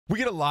We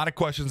get a lot of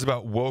questions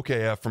about Woke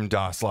AF from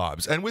DOS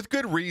Labs, and with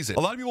good reason. A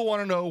lot of people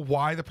want to know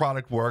why the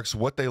product works,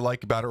 what they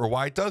like about it, or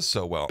why it does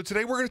so well. So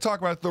today we're going to talk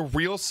about the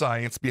real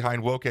science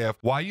behind Woke AF,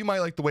 why you might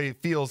like the way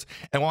it feels,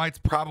 and why it's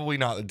probably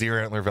not the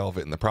Deer Antler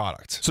Velvet in the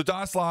product. So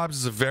DOS Labs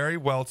is a very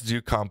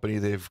well-to-do company.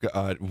 They've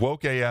got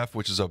Woke AF,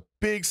 which is a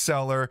big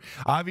seller.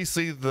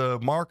 Obviously, the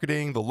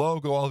marketing, the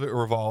logo, all of it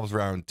revolves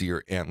around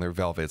Deer Antler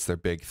Velvet. It's their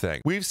big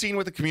thing. We've seen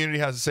what the community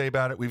has to say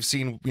about it. We've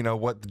seen,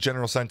 what the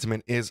general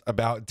sentiment is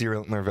about Deer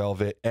Antler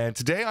Velvet. And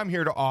today I'm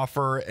here to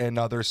offer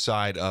another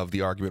side of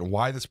the argument,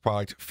 why this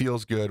product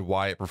feels good,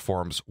 why it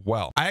performs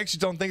well. I actually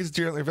don't think it's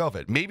Deer Antler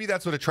Velvet. Maybe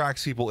that's what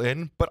attracts people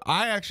in, but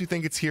I actually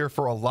think it's here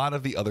for a lot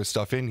of the other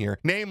stuff in here.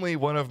 Namely,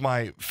 one of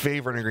my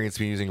favorite ingredients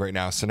to be using right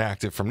now,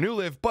 Senactiv from New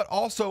Live, but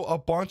also a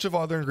bunch of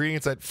other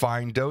ingredients at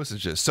fine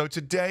dosages. So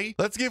today,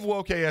 let's give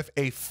Woke AF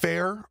a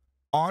fair,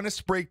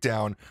 honest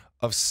breakdown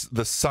of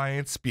the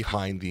science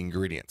behind the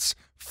ingredients.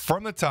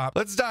 From the top,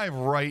 let's dive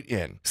right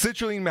in.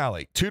 Citrulline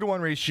malate, 2-to-1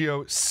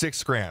 ratio,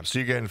 6 grams. So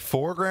you're getting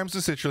 4 grams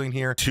of citrulline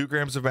here, 2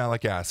 grams of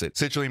malic acid.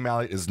 Citrulline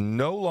malate is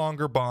no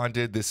longer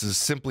bonded. This is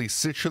simply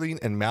citrulline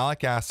and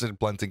malic acid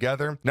blend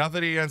together.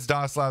 Nothing against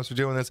DOS Labs for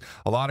doing this.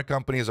 A lot of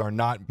companies are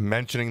not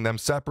mentioning them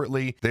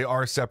separately. They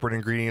are separate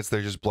ingredients.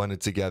 They're just blended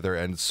together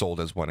and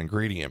sold as one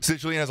ingredient.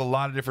 Citrulline has a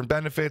lot of different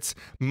benefits.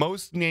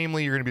 Most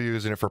namely, you're going to be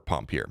using it for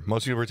pump here.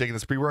 Most people who are taking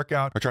this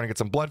pre-workout are trying to get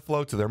some blood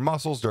flow to their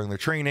muscles during their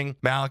training.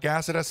 Malic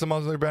acid has some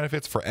other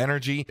benefits for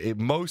energy. It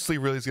mostly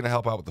really is going to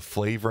help out with the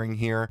flavoring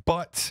here,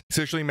 but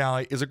citrulline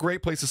malate is a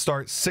great place to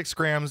start. 6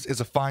 grams is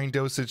a fine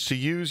dosage to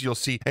use. You'll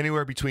see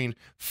anywhere between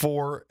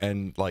 4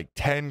 and like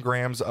 10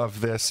 grams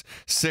of this.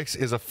 6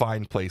 is a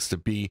fine place to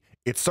be.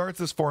 It starts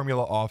this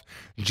formula off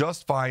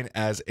just fine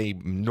as a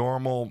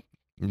normal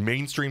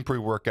mainstream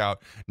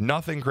pre-workout,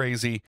 nothing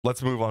crazy.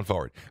 Let's move on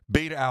forward.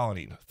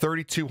 Beta-alanine,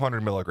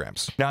 3,200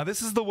 milligrams. Now,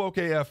 this is the Woke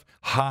AF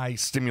high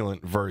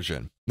stimulant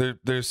version.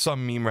 There's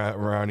some meme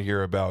around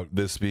here about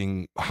this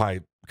being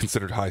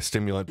considered high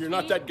stimulant. You're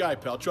not that guy,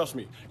 pal. Trust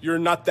me. You're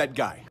not that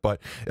guy.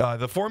 But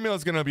the formula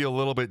is going to be a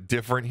little bit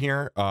different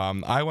here.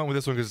 I went with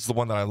this one because it's the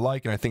one that I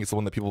like, and I think it's the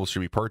one that people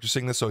should be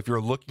purchasing this. So if you're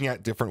looking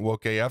at different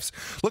Woke AFs,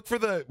 look for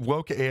the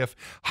Woke AF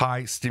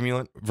high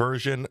stimulant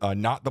version,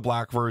 not the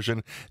black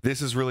version.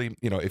 This is really,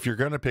 if you're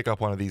going to pick up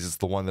one of these, it's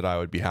the one that I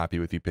would be happy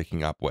with you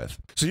picking up with.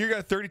 So you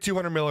got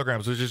 3,200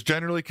 milligrams, which is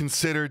generally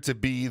considered to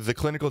be the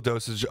clinical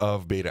dosage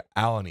of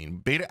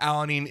beta-alanine.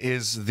 Beta-alanine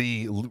is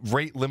the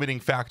rate limiting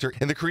factor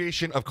in the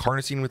creation of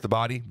carnosine with the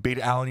body.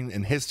 Beta-alanine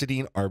and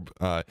histidine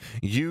are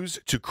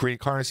used to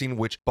create carnosine,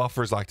 which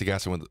buffers lactic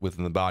acid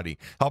within the body.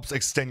 Helps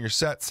extend your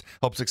sets,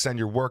 helps extend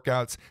your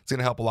workouts. It's going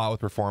to help a lot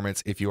with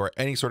performance. If you are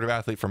any sort of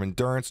athlete from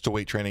endurance to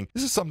weight training,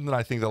 this is something that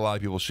I think that a lot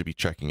of people should be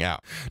checking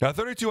out. Now,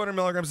 3,200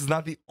 milligrams is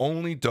not the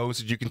only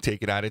dosage you can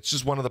take it at. It's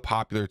just one of the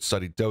popular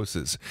studied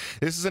doses.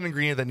 This is an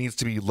ingredient that needs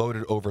to be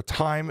loaded over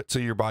time so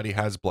your body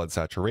has blood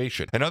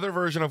saturation. Another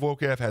version of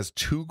Woke AF has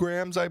 2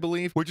 grams, I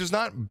believe, which is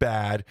not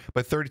bad,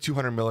 but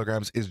 3,200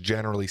 milligrams is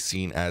generally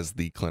seen as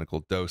the clinical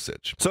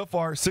dosage. So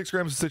far, 6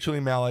 grams of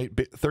citrulline malate,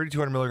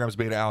 3,200 milligrams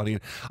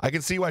beta-alanine. I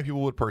can see why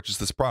people would purchase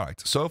this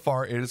product. So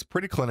far, it is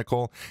pretty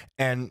clinical,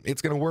 and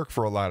it's going to work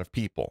for a lot of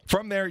people.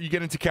 From there, you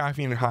get into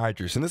caffeine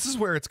anhydrous, and this is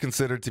where it's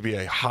considered to be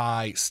a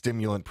high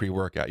stimulant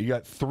pre-workout. You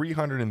got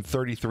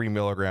 333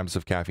 milligrams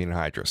of caffeine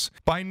anhydrous.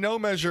 By no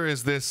measure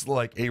is this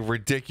like a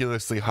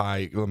ridiculously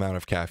high amount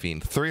of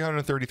caffeine.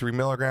 333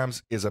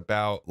 milligrams is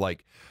about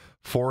like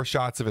 4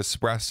 shots of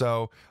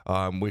espresso,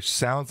 which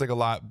sounds like a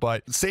lot,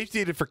 but safe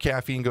dated for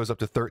caffeine goes up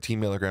to 13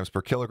 milligrams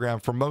per kilogram.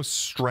 For most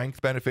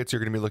strength benefits, you're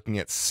going to be looking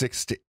at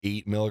 6 to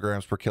 8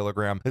 milligrams per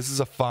kilogram. This is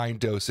a fine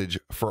dosage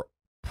for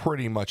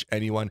pretty much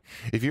anyone.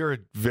 If you're a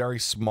very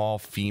small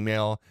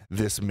female,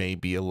 this may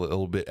be a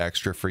little bit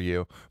extra for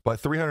you, but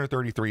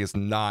 333 is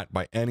not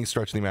by any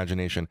stretch of the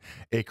imagination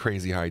a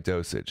crazy high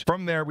dosage.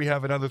 From there, we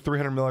have another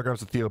 300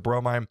 milligrams of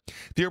theobromine.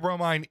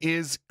 Theobromine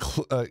is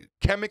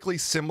chemically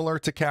similar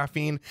to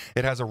caffeine.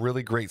 It has a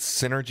really great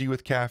synergy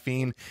with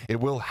caffeine. It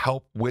will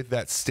help with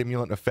that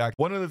stimulant effect.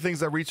 One of the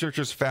things that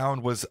researchers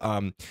found was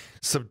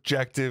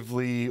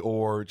subjectively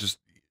or just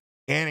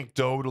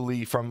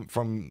anecdotally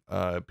from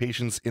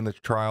patients in the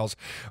trials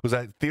was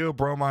that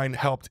theobromine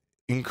helped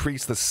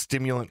increase the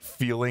stimulant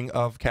feeling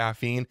of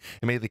caffeine.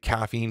 It made the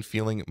caffeine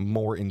feeling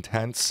more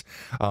intense,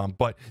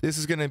 but this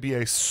is going to be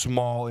a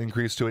small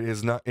increase to it. It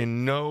is not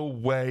in no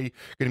way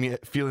going to be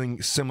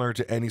feeling similar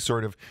to any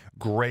sort of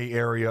gray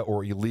area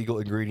or illegal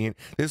ingredient.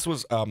 This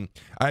was I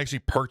actually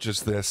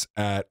purchased this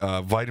at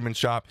Vitamin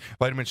Shop.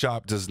 Vitamin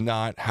Shop does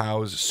not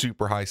house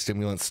super high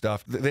stimulant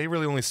stuff. They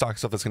really only stock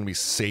stuff that's going to be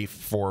safe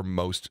for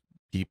most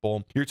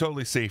people. You're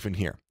totally safe in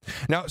here.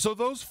 Now, so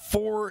those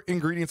 4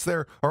 ingredients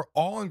there are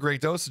all in great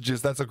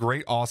dosages. That's a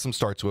great, awesome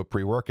start to a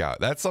pre-workout.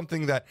 That's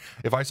something that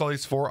if I saw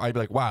these 4, I'd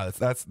be like, wow,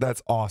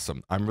 that's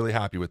awesome. I'm really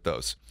happy with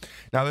those.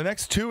 Now, the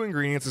next 2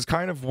 ingredients is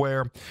kind of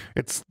where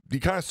you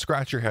kind of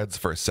scratch your heads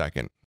for a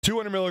second.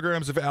 200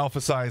 milligrams of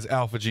alpha size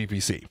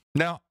alpha-gpc.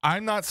 Now,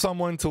 I'm not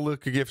someone to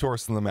lick a gift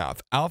horse in the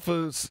mouth.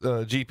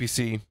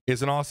 Alpha-gpc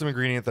is an awesome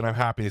ingredient that I'm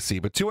happy to see,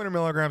 but 200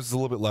 milligrams is a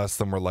little bit less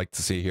than we're like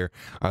to see here.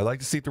 I like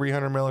to see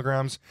 300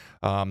 milligrams.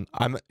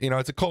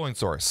 It's a choline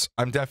source.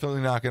 I'm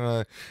definitely not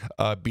going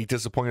to be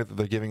disappointed that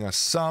they're giving us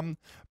some,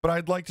 but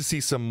I'd like to see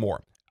some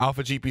more.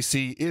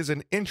 Alpha-gpc is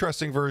an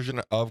interesting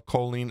version of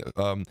choline.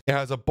 It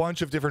has a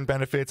bunch of different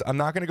benefits. I'm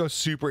not going to go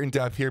super in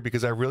depth here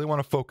because I really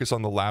want to focus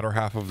on the latter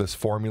half of this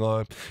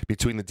formula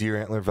between the Deer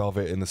Antler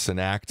Velvet and the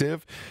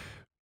Senactiv.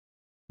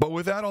 But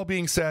with that all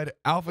being said,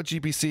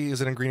 alpha-gpc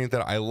is an ingredient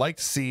that I like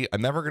to see.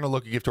 I'm never going to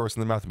look a gift horse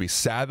in the mouth and be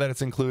sad that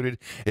it's included.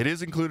 It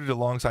is included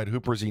alongside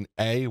huperzine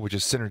A, which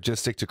is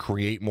synergistic to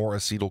create more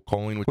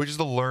acetylcholine, which is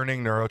the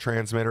learning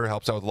neurotransmitter. It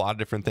helps out with a lot of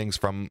different things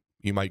from,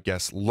 you might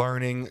guess,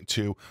 learning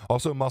to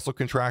also muscle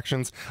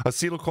contractions.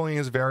 Acetylcholine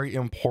is very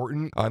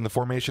important, and the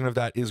formation of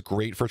that is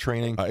great for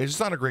training. It's just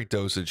not a great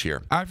dosage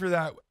here. After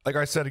that, like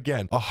I said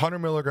again, 100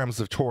 milligrams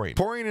of taurine.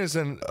 Taurine is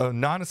a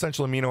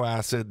non-essential amino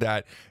acid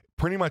that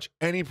pretty much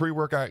any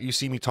pre-workout you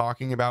see me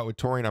talking about with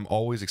taurine, I'm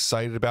always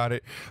excited about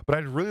it, but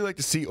I'd really like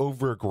to see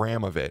over a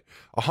gram of it.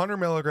 100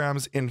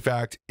 milligrams, in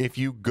fact, if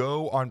you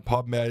go on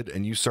PubMed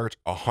and you search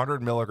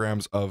 100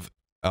 milligrams of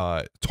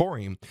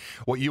taurine,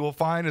 what you will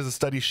find is a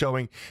study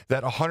showing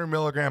that 100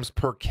 milligrams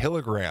per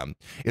kilogram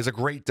is a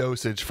great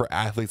dosage for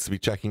athletes to be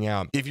checking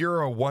out. If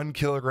you're a 1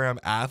 kilogram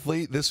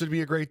athlete, this would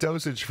be a great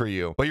dosage for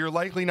you, but you're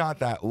likely not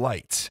that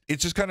light.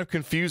 It's just kind of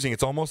confusing.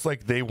 It's almost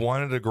like they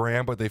wanted a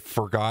gram, but they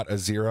forgot a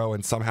 0,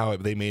 and somehow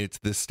they made it to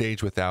this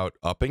stage without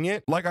upping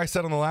it. Like I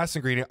said on the last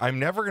ingredient, I'm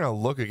never going to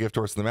look a gift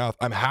horse in the mouth.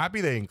 I'm happy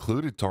they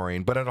included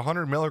taurine, but at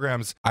 100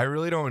 milligrams, I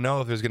really don't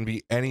know if there's going to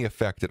be any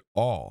effect at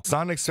all. It's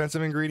not an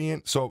expensive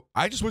ingredient, so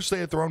I just wish they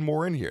had thrown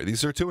more in here.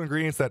 These are two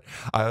ingredients that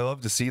I love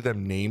to see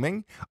them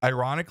naming.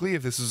 Ironically,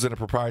 if this was in a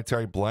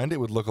proprietary blend, it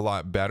would look a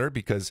lot better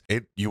because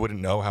you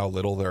wouldn't know how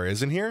little there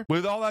is in here.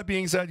 With all that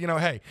being said,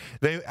 hey,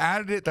 they've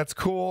added it. That's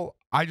cool.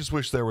 I just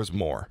wish there was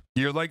more.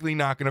 You're likely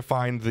not going to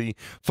find the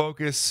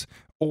focus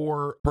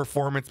or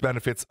performance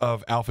benefits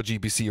of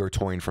alpha-gpc or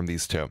taurine from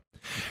these two.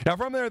 Now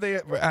from there, they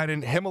add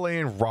in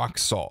Himalayan rock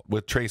salt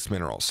with trace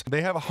minerals.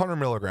 They have 100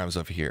 milligrams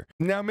of here.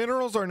 Now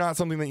minerals are not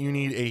something that you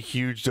need a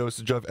huge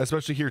dosage of,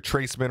 especially here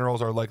trace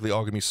minerals are likely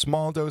all going to be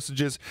small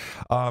dosages.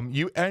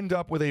 You end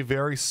up with a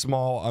very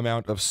small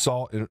amount of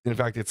salt. In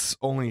fact, it's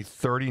only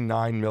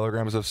 39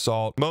 milligrams of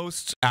salt.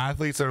 Most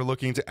athletes that are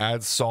looking to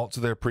add salt to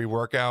their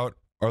pre-workout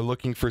are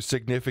looking for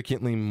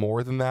significantly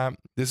more than that.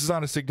 This is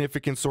not a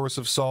significant source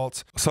of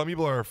salt. Some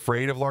people are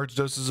afraid of large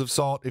doses of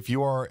salt. If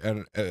you are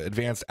an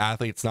advanced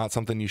athlete, it's not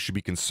something you should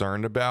be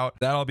concerned about.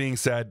 That all being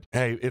said,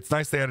 hey, it's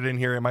nice they added in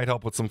here. It might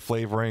help with some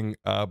flavoring,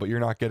 but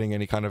you're not getting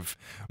any kind of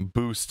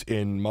boost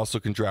in muscle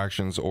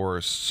contractions or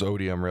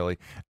sodium, really.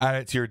 Add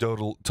it to your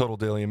total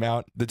daily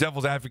amount. The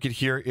devil's advocate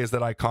here is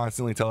that I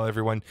constantly tell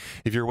everyone,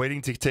 if you're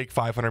waiting to take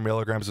 500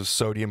 milligrams of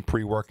sodium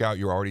pre-workout,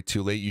 you're already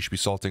too late. You should be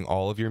salting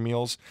all of your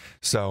meals.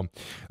 So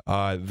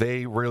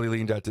they really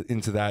leaned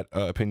into that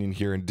opinion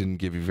here and didn't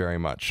give you very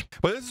much.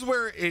 But this is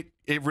where it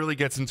really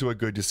gets into a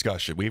good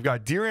discussion. We've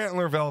got Deer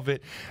Antler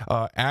Velvet,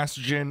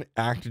 AstraGin,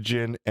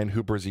 ActiGin, and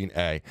huperzine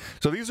A.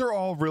 So these are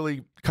all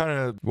really kind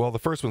of, well, the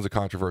first one's a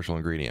controversial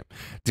ingredient,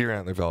 Deer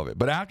Antler Velvet.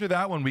 But after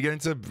that one, we get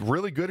into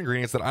really good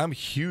ingredients that I'm a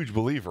huge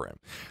believer in.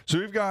 So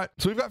we've got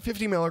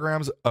 50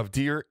 milligrams of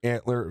Deer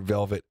Antler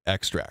Velvet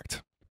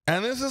extract.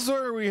 And this is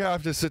where we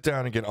have to sit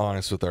down and get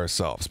honest with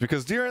ourselves,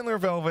 because Deer Antler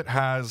Velvet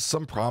has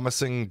some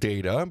promising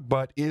data,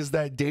 but is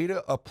that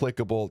data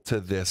applicable to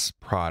this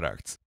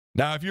product?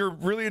 Now, if you're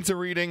really into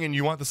reading and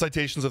you want the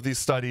citations of these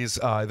studies,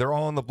 they're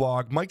all on the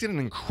blog. Mike did an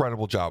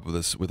incredible job with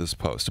this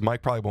post.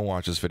 Mike probably won't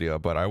watch this video,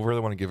 but I really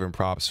want to give him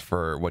props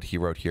for what he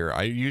wrote here.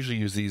 I usually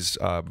use these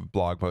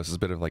blog posts as a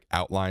bit of like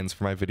outlines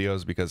for my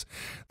videos because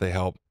they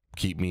help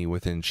keep me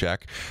within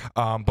check.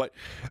 But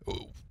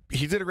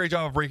he did a great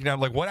job of breaking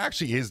down like what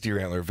actually is Deer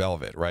Antler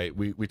Velvet, right?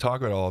 We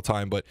talk about it all the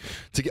time, but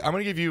I'm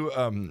going to give you,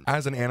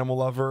 as an animal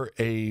lover,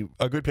 a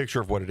good picture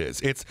of what it is.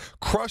 It's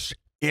crushed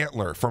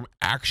antler from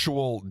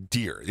actual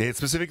deer. It's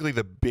specifically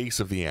the base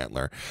of the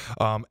antler.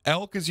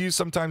 Elk is used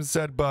sometimes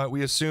said, but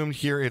we assumed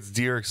here it's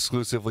deer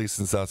exclusively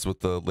since that's what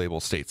the label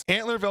states.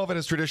 Antler velvet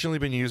has traditionally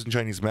been used in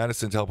Chinese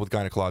medicine to help with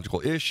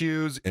gynecological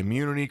issues,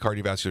 immunity,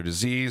 cardiovascular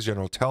disease,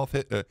 general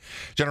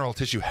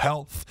tissue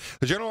health.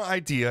 The general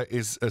idea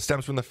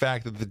stems from the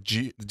fact that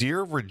the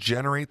deer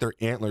regenerate their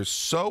antlers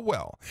so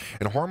well,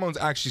 and hormones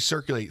actually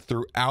circulate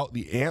throughout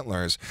the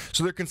antlers,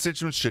 so their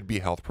constituents should be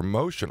health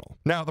promotional.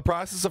 Now, the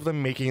process of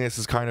them making this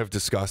is kind of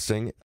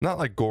disgusting, not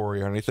like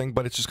gory or anything,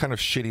 but it's just kind of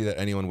shitty that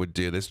anyone would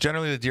do this.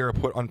 Generally, the deer are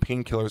put on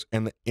painkillers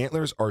and the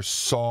antlers are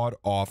sawed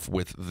off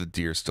with the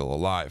deer still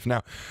alive.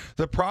 Now,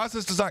 the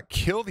process does not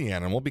kill the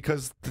animal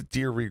because the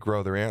deer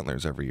regrow their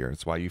antlers every year.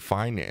 That's why you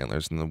find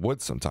antlers in the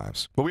woods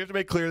sometimes. But we have to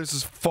make clear this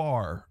is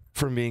far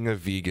from being a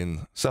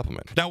vegan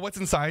supplement. Now, what's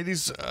inside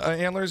these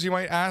antlers, you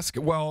might ask?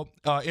 Well,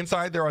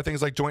 inside there are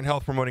things like joint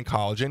health promoting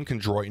collagen,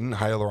 chondroitin,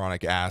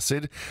 hyaluronic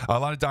acid, a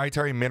lot of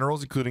dietary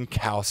minerals, including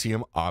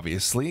calcium,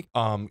 obviously.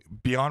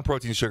 Beyond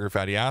protein, sugar,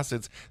 fatty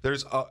acids,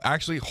 there's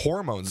actually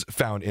hormones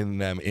found in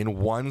them in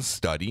one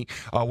study.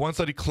 One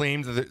study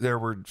claimed that there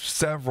were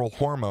several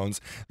hormones.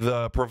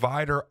 The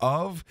provider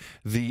of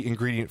the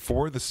ingredient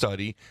for the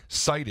study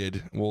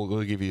cited,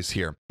 we'll give you this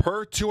here.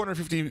 Per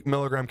 250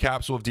 milligram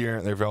capsule of Deer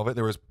Antler Velvet,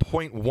 there was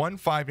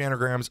 0.15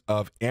 nanograms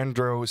of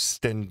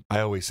I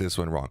always say this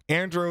one wrong,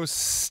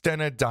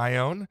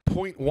 androstenedione,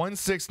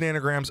 0.16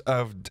 nanograms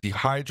of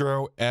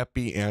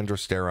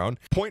dehydroepiandrosterone,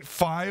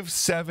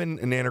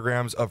 0.57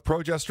 nanograms of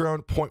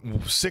progesterone,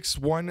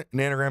 0.61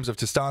 nanograms of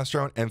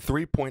testosterone, and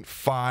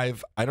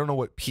 3.5, I don't know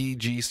what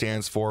PG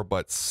stands for,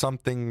 but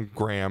something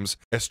grams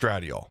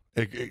estradiol.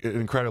 An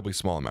incredibly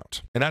small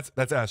amount. And that's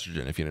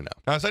AstraGin, if you didn't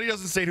know. Now, the study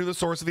doesn't state who the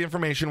source of the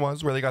information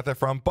was, where they got that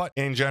from, but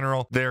in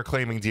general, they're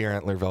claiming Deer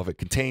Antler Velvet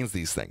contains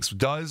these things.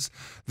 Does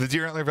the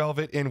Deer Antler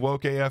Velvet in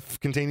Woke AF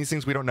contain these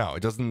things? We don't know.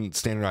 It doesn't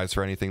standardize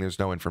for anything. There's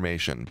no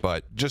information,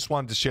 but just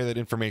wanted to share that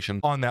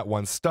information on that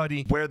one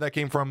study. Where that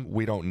came from,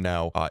 we don't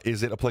know.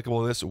 Is it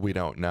applicable to this? We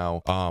don't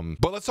know.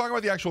 But let's talk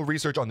about the actual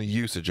research on the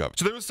usage of it.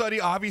 So there was a study,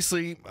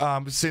 obviously,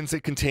 since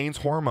it contains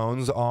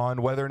hormones,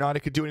 on whether or not it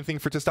could do anything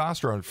for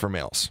testosterone for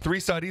males. 3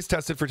 studies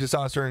tested for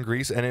testosterone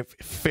increase, and it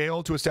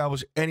failed to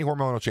establish any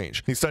hormonal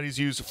change. These studies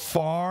use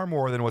far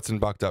more than what's in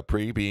Bucked Up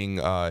Pre, being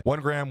 1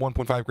 gram,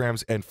 1.5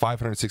 grams, and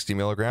 560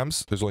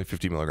 milligrams. There's only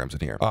 50 milligrams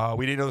in here.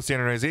 We didn't know the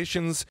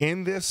standardizations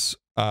in this,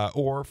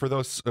 or for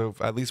those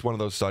of at least one of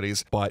those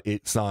studies, but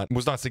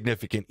was not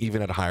significant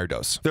even at a higher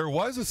dose. There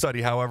was a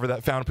study, however,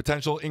 that found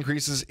potential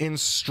increases in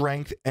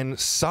strength and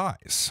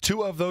size.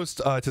 2 of those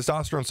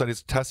testosterone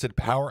studies tested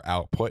power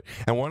output,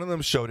 and one of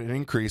them showed an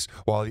increase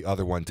while the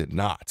other one did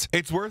not.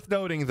 It's worth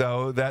noting,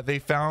 though, that they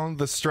found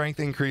the strength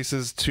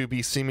increases to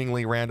be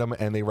seemingly random,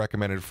 and they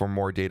recommended for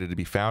more data to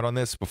be found on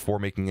this before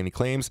making any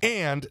claims,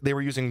 and they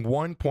were using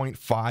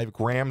 1.5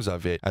 grams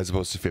of it as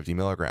opposed to 50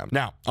 milligrams.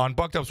 Now, on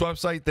Bucked Up's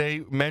website, they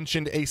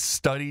mentioned a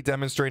study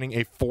demonstrating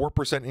a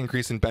 4%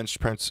 increase in bench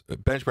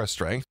press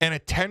strength and a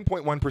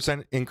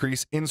 10.1%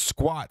 increase in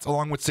squats,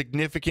 along with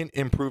significant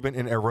improvement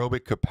in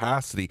aerobic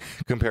capacity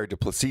compared to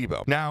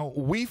placebo. Now,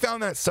 we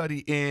found that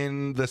study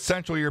in the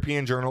Central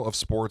European Journal of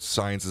Sports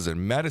Sciences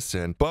and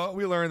Medicine, but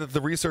we learned that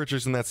the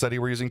researchers in that study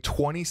were using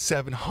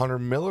 2,700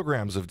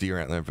 milligrams of Deer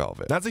Antler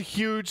Velvet. That's a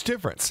huge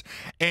difference.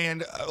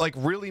 And like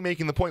really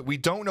making the point, we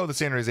don't know the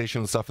standardization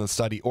of the stuff in the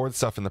study or the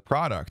stuff in the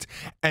product.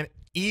 And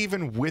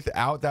even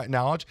without that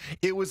knowledge,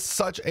 it was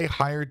such a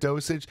higher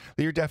dosage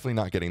that you're definitely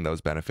not getting those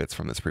benefits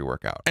from this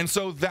pre-workout. And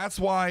so that's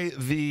why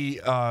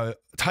the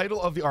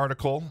title of the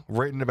article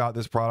written about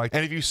this product,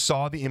 and if you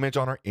saw the image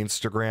on our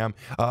Instagram,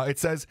 it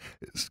says,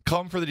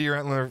 "Come for the Deer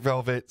Antler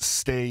Velvet,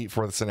 stay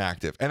for the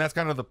Senactiv." And that's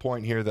kind of the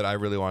point here that I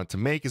really wanted to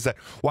make, is that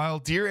while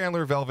Deer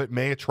Antler Velvet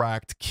may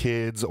attract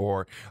kids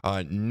or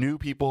new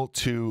people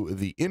to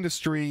the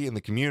industry and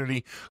the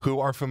community who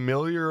are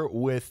familiar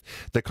with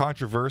the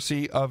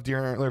controversy of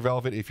Deer Antler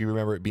Velvet, if you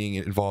remember it being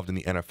involved in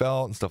the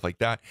NFL and stuff like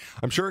that,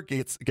 I'm sure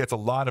it gets a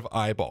lot of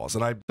eyeballs,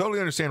 and I totally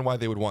understand why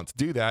they would want to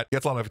do that. It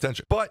gets a lot of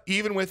attention. But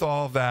even with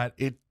all of that,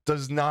 it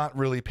does not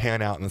really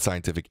pan out in the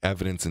scientific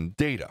evidence and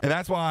data. And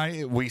that's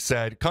why we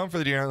said, come for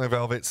the Deer Antler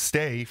Velvet,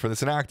 stay for the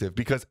Senactiv,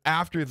 because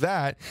after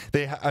that,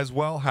 they as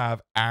well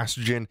have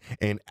AstraGin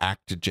and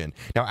ActiGin.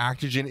 Now,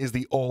 ActiGin is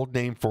the old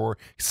name for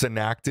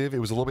Senactiv. It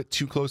was a little bit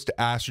too close to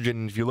AstraGin,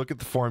 and if you look at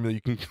the formula,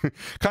 you can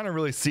kind of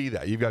really see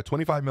that. You've got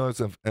 25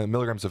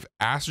 milligrams of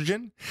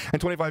AstraGin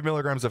and 25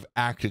 milligrams of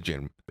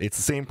ActiGin. It's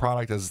the same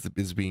product as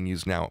is being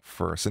used now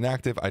for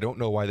Senactiv. I don't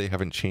know why they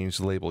haven't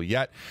changed the label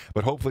yet,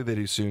 but hopefully they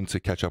do soon to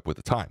catch up with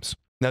the times.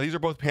 Now, these are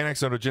both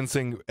Panax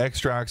ginseng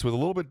extracts with a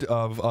little bit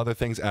of other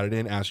things added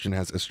in. AstraGin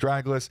has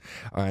astragalus,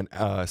 and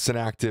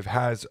Senactiv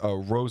has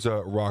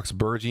Rosa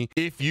Roxburghi.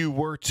 If you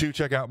were to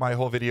check out my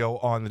whole video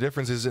on the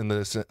differences in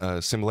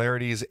the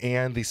similarities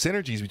and the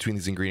synergies between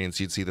these ingredients,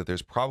 you'd see that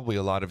there's probably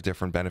a lot of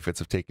different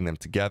benefits of taking them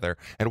together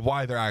and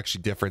why they're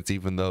actually different,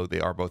 even though they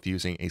are both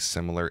using a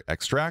similar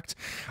extract.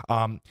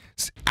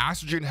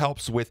 AstraGin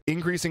helps with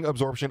increasing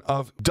absorption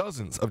of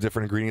dozens of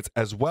different ingredients,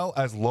 as well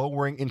as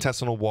lowering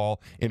intestinal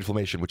wall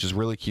inflammation, which is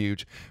really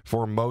huge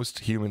for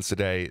most humans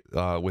today,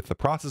 with the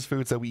processed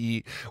foods that we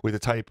eat, with the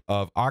type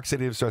of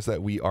oxidative stress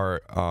that we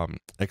are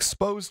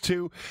exposed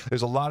to.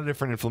 There's a lot of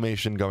different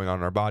inflammation going on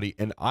in our body,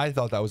 and I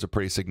thought that was a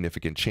pretty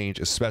significant change,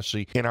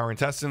 especially in our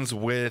intestines,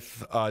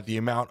 with the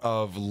amount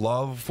of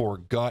love for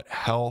gut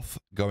health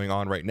going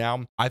on right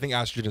now. I think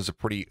AstraGin is a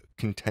pretty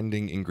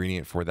contending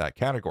ingredient for that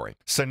category.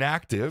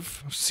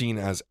 Senactiv, seen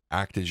as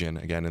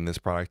ActiGin again in this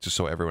product, just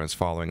so everyone is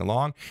following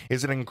along,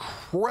 is an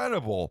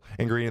incredible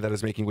ingredient that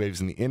is making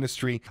waves in the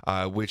industry,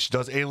 which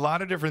does a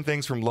lot of different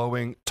things, from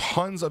lowering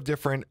tons of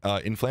different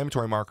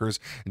inflammatory markers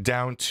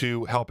down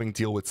to helping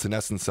deal with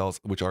senescent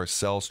cells, which are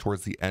cells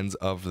towards the ends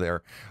of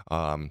their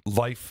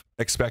life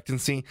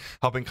expectancy,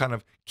 helping kind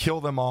of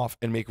kill them off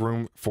and make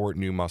room for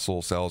new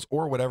muscle cells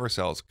or whatever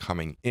cells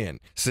coming in.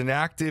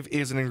 Senactiv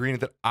is an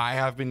ingredient that I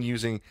have been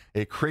using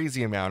a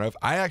crazy amount of.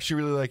 I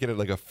actually really like it at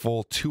like a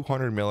full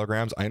 200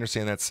 milligrams. I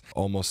understand that's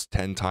almost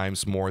 10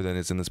 times more than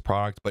is in this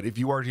product, but if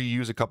you are to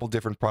use a couple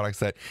different products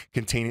that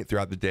contain it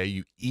throughout the day,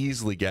 you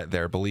easily get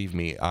there. Believe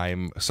me,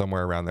 I'm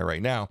somewhere around there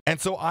right now.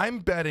 And so I'm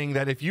betting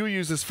that if you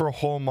use this for a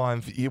whole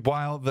month,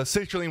 while the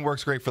citrulline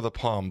works great for the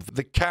pump,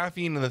 the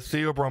caffeine and the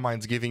theobromine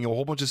is giving you a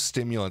whole bunch of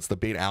stimulants, the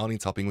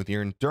beta-alanine helping with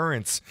your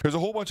endurance. There's a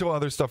whole bunch of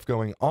other stuff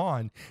going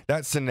on.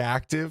 That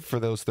Senactiv for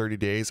those 30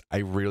 days, I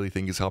really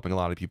think is helping a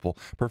lot of people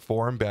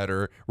perform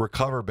better,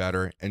 recover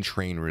better, and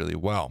train really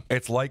well.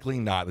 It's likely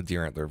not the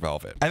Deer Antler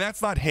Velvet. And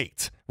that's not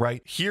hate,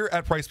 right? Here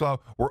at PricePlow,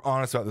 we're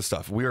honest about this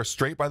stuff. We are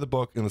straight by the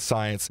book in the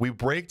science. We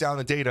break down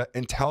the data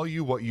and tell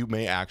you what you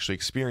may actually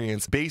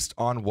experience based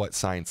on what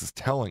science is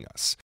telling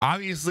us.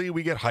 Obviously,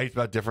 we get hyped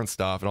about different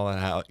stuff and all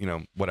that, you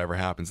know, whatever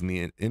happens in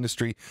the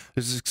industry.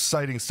 There's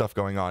exciting stuff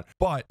going on.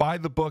 But by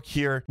the book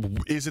here,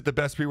 is it the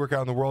best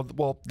pre-workout in the world?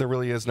 Well, there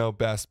really is no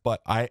best,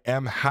 but I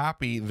am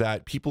happy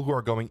that people who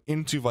are going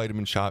into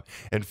Vitamin Shop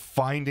and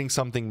finding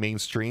something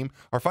mainstream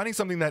are finding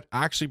something that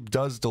actually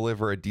does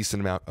deliver a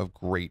decent amount of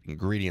great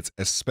ingredients,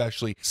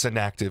 especially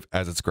Senactiv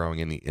as it's growing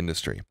in the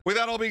industry. With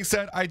that all being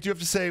said, I do have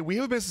to say we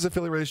have a business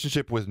affiliate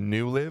relationship with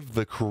NuLive,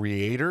 the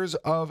creators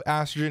of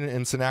AstraGin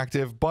and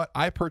Senactiv, but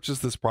I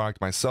purchased this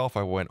product myself.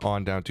 I went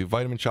on down to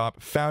Vitamin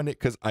Shop, found it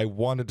because I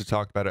wanted to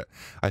talk about it.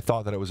 I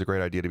thought that it was a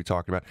great idea to be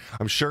talking about.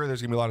 I'm sure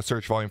there's gonna be a lot of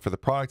search volume for the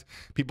product,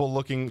 people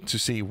looking to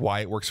see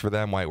why it works for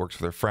them, why it works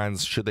for their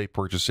friends, should they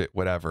purchase it,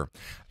 whatever.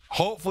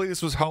 Hopefully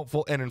this was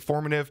helpful and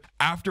informative.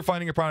 After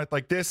finding a product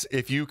like this,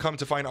 if you come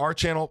to find our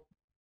channel,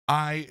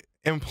 I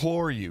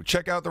implore you,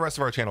 check out the rest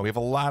of our channel. We have a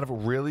lot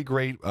of really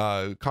great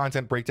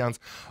content breakdowns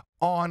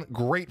on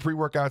great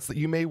pre-workouts that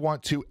you may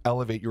want to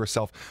elevate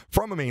yourself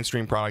from a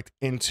mainstream product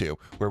into,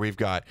 where we've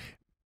got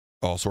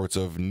all sorts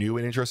of new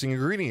and interesting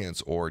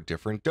ingredients or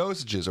different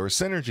dosages or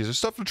synergies or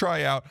stuff to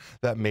try out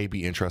that may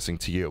be interesting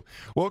to you.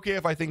 Woke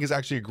AF, I think, is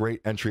actually a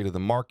great entry to the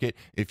market.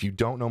 If you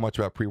don't know much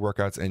about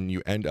pre-workouts and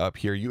you end up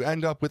here, you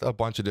end up with a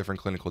bunch of different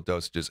clinical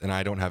dosages, and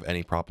I don't have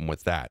any problem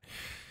with that.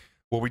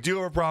 What we do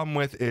have a problem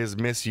with is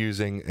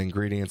misusing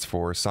ingredients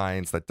for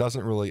science that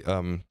doesn't really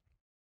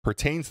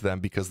pertain to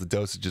them because the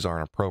dosages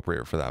aren't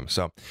appropriate for them.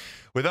 So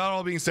with that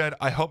all being said,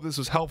 I hope this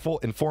was helpful,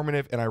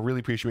 informative, and I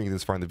really appreciate making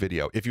this far in the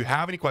video. If you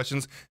have any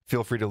questions,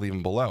 feel free to leave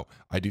them below.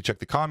 I do check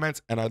the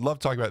comments, and I'd love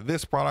to talk about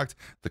this product,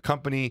 the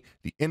company,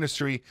 the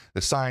industry,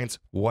 the science,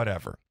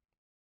 whatever.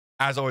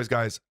 As always,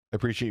 guys, I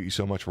appreciate you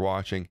so much for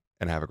watching,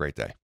 and have a great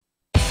day.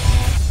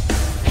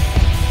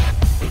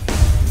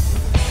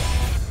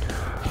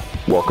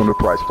 Welcome to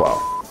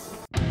PricePlow.